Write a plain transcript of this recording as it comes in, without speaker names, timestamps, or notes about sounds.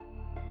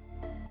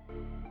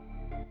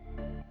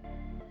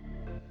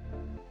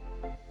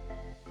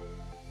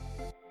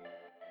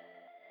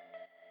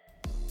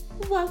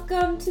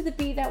Welcome to the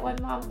Be That One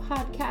Mom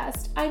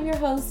podcast. I'm your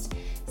host,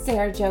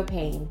 Sarah Jo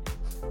Payne.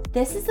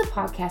 This is a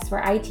podcast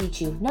where I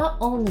teach you not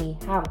only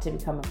how to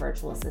become a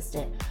virtual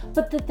assistant,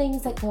 but the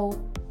things that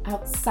go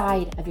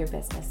outside of your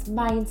business,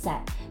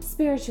 mindset,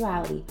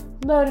 spirituality,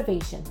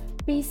 motivation,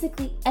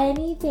 basically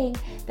anything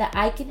that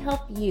I can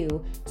help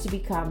you to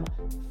become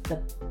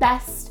the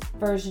best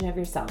version of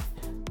yourself.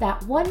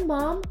 That one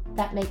mom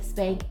that makes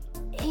bank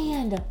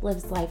and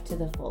lives life to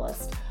the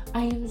fullest.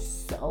 I am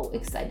so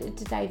excited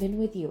to dive in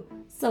with you.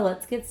 So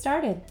let's get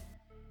started.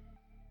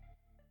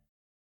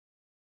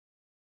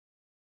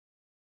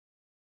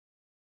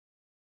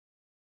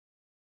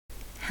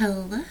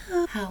 Hello,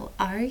 how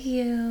are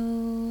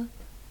you?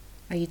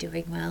 Are you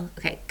doing well?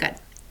 Okay, good.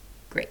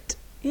 Great.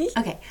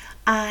 Okay,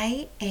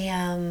 I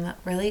am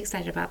really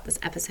excited about this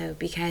episode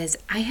because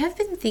I have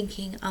been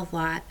thinking a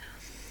lot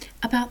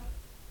about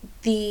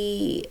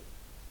the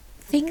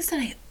things that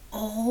I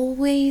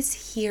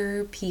always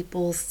hear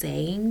people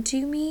saying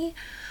to me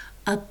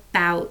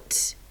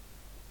about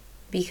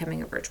becoming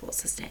a virtual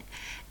assistant.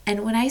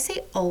 And when I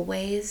say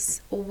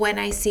always, when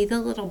I see the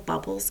little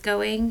bubbles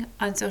going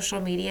on social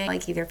media,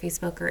 like either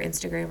Facebook or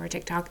Instagram or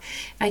TikTok,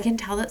 if I can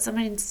tell that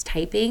someone's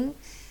typing,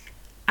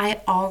 I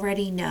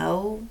already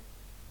know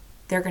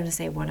they're going to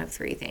say one of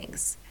three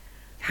things.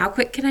 How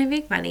quick can I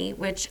make money?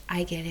 Which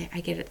I get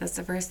it. That's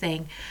the first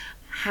thing.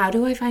 How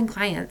do I find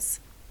clients?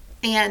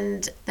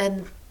 And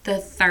then the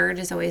third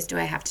is always, do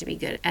I have to be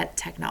good at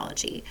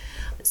technology?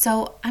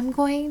 So I'm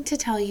going to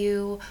tell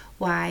you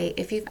why,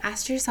 if you've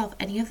asked yourself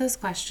any of those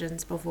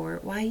questions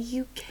before, why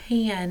you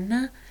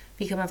can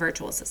become a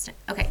virtual assistant.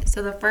 Okay,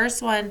 so the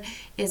first one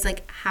is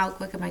like, how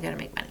quick am I going to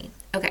make money?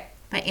 Okay,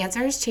 my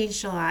answer has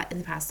changed a lot in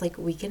the past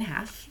week and a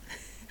half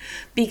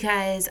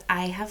because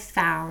I have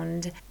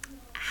found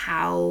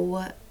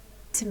how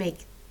to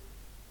make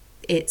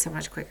it so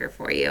much quicker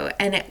for you.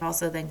 And it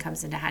also then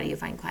comes into how do you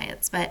find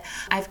clients. But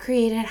I've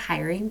created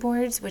hiring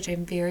boards, which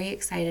I'm very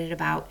excited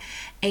about.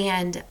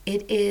 And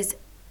it is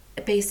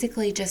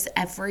basically just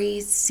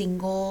every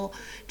single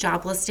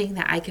job listing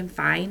that I can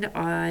find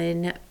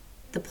on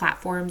the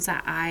platforms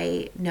that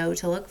I know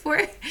to look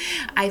for.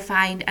 I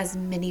find as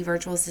many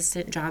virtual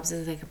assistant jobs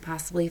as I can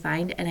possibly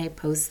find, and I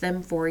post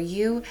them for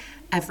you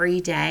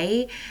every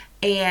day.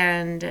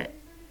 And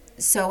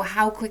so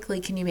how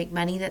quickly can you make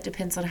money? That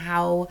depends on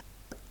how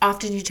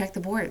often you check the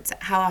boards,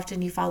 how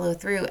often you follow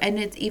through. And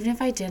it's even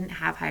if I didn't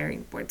have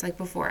hiring boards like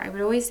before, I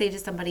would always say to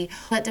somebody,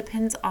 that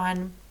depends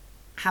on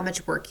how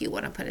much work you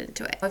want to put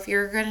into it. If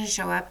you're going to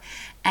show up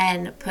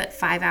and put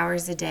 5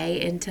 hours a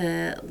day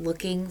into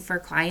looking for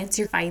clients,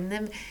 you find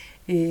them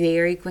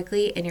very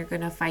quickly and you're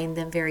going to find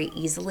them very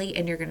easily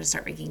and you're going to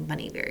start making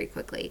money very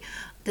quickly.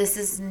 This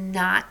is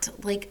not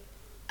like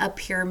a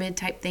pyramid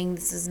type thing.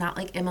 This is not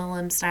like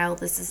MLM style.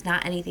 This is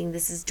not anything.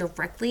 This is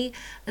directly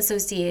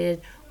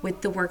associated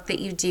with the work that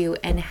you do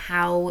and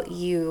how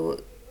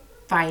you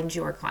find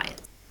your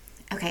clients.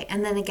 Okay,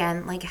 and then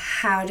again, like,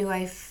 how do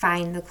I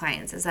find the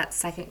clients? Is that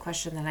second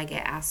question that I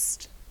get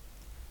asked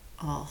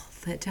all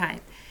the time.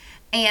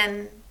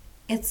 And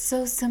it's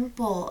so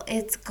simple.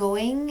 It's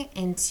going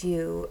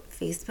into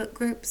Facebook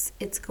groups.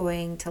 It's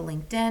going to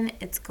LinkedIn.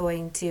 It's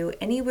going to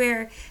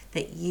anywhere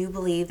that you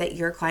believe that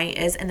your client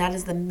is. And that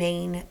is the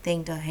main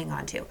thing to hang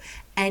on to.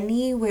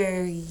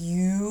 Anywhere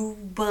you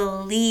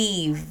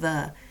believe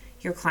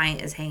your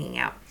client is hanging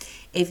out.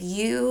 If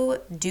you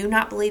do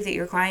not believe that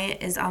your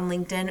client is on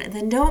LinkedIn,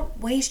 then don't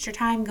waste your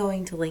time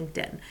going to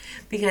LinkedIn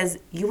because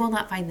you will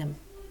not find them.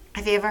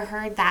 Have you ever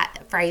heard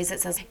that phrase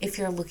that says, if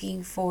you're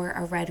looking for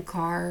a red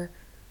car,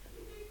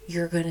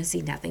 you're going to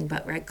see nothing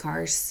but red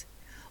cars?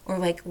 Or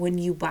like when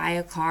you buy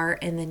a car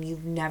and then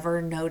you've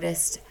never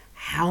noticed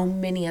how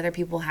many other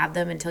people have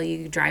them until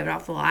you drive it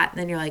off the lot.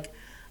 And then you're like,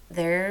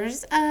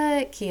 there's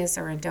a Kia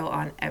Sorento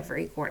on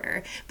every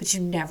corner, but you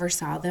never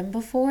saw them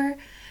before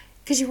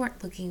because you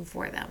weren't looking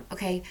for them.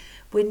 Okay.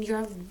 When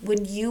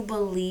you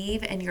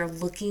believe and you're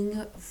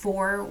looking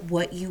for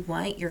what you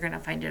want, you're going to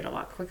find it a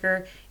lot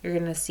quicker. You're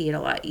going to see it a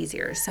lot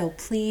easier. So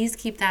please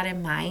keep that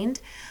in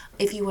mind.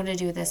 If you want to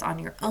do this on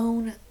your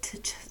own,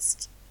 to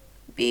just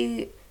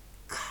be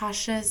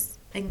cautious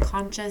and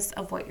conscious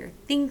of what you're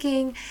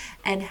thinking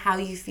and how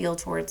you feel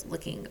towards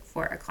looking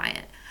for a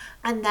client.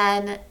 And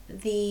then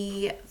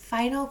the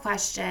final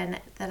question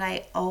that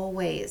I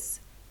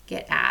always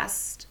get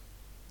asked,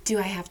 do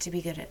I have to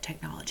be good at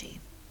technology?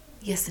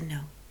 Yes and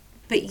no.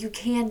 But you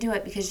can do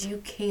it because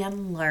you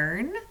can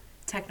learn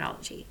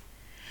technology.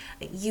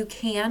 You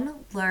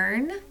can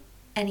learn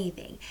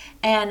anything.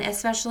 And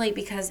especially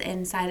because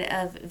inside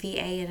of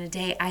VA in a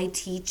Day, I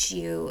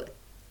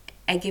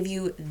give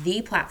you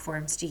the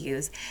platforms to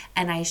use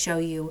and I show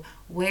you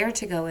where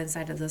to go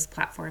inside of those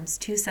platforms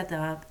to set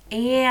them up,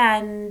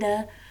 and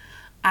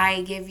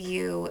I give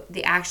you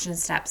the action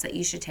steps that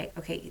you should take.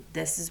 Okay,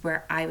 this is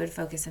where I would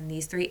focus in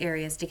these 3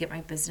 areas to get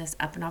my business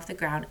up and off the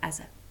ground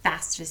as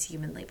fast as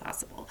humanly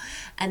possible.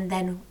 And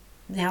then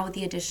now with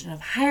the addition of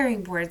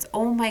hiring boards,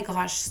 oh my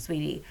gosh,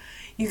 sweetie,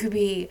 you could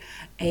be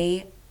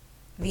a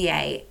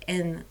VA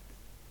in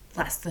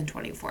less than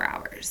 24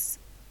 hours.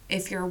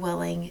 if you're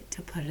willing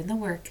to put in the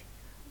work,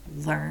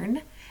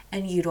 learn,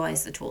 and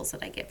utilize the tools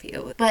that I give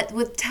you. But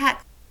with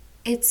tech,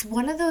 it's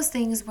one of those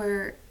things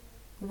where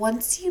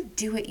once you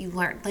do it, you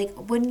learn. Like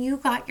when you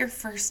got your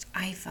first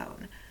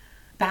iPhone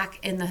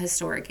back in the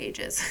historic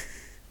ages,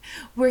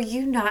 were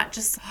you not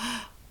just,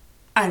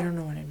 I don't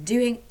know what I'm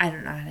doing. I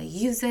don't know how to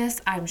use this.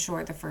 I'm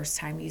sure the first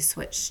time you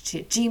switched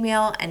to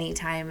Gmail,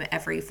 anytime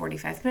every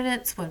 45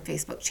 minutes when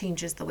Facebook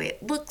changes the way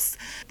it looks.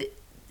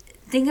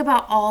 Think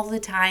about all the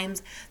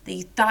times that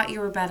you thought you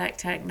were bad at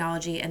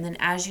technology, and then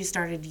as you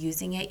started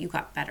using it, you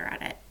got better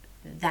at it.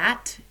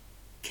 That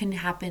can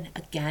happen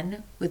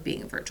again with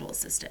being a virtual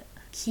assistant.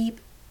 Keep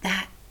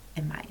that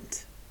in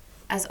mind.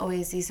 As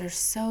always, these are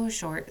so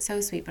short,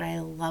 so sweet, but I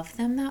love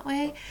them that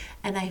way.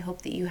 And I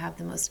hope that you have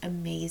the most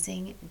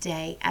amazing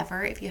day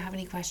ever. If you have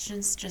any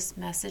questions, just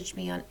message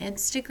me on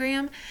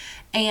Instagram.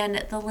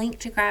 And the link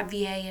to grab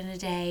VA in a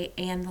day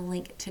and the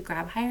link to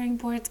grab hiring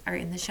boards are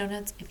in the show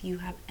notes if you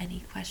have any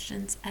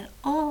questions at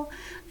all.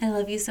 I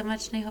love you so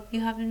much and I hope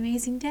you have an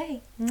amazing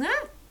day.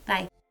 Mwah!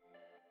 Bye.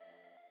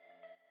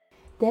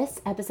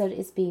 This episode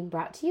is being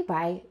brought to you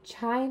by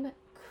Chime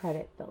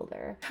Credit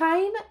Builder.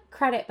 Chime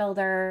Credit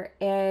Builder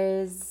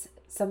is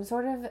some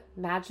sort of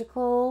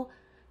magical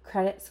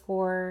credit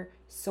score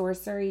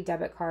sorcery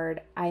debit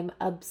card. I'm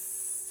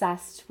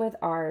obsessed with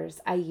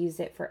ours. I use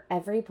it for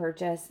every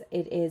purchase.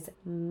 It is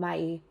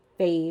my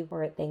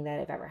favorite thing that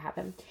have ever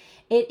happened.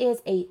 It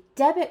is a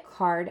debit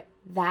card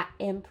that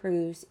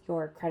improves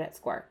your credit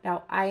score.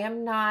 Now, I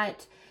am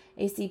not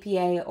a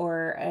CPA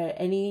or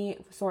any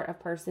sort of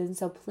person,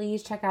 so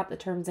please check out the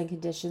terms and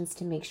conditions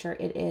to make sure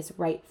it is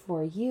right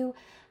for you.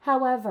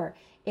 However,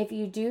 if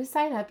you do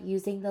sign up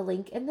using the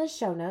link in the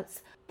show notes,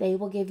 they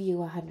will give you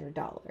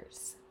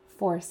 $100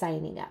 for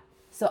signing up.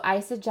 So I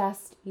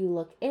suggest you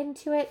look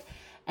into it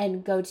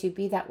and go to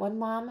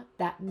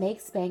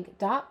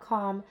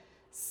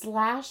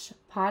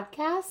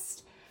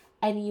bethatOneMom.com/podcast,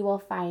 and you will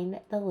find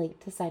the link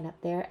to sign up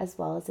there as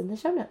well as in the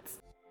show notes.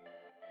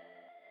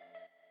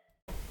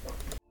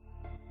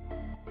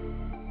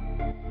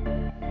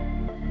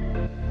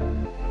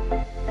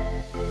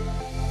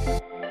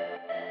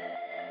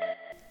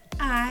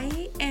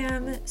 I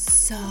am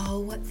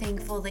so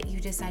thankful that you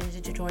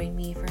decided to join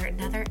me for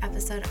another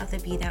episode of the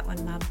Be That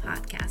One Mom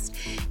podcast.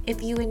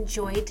 If you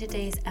enjoyed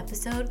today's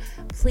episode,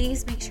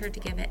 please make sure to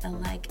give it a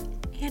like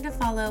and a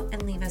follow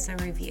and leave us a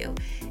review.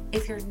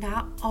 If you're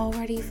not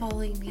already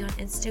following me on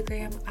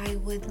Instagram, I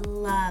would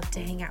love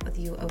to hang out with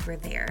you over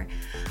there.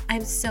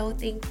 I'm so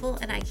thankful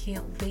and I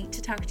can't wait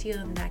to talk to you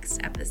in the next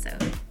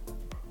episode.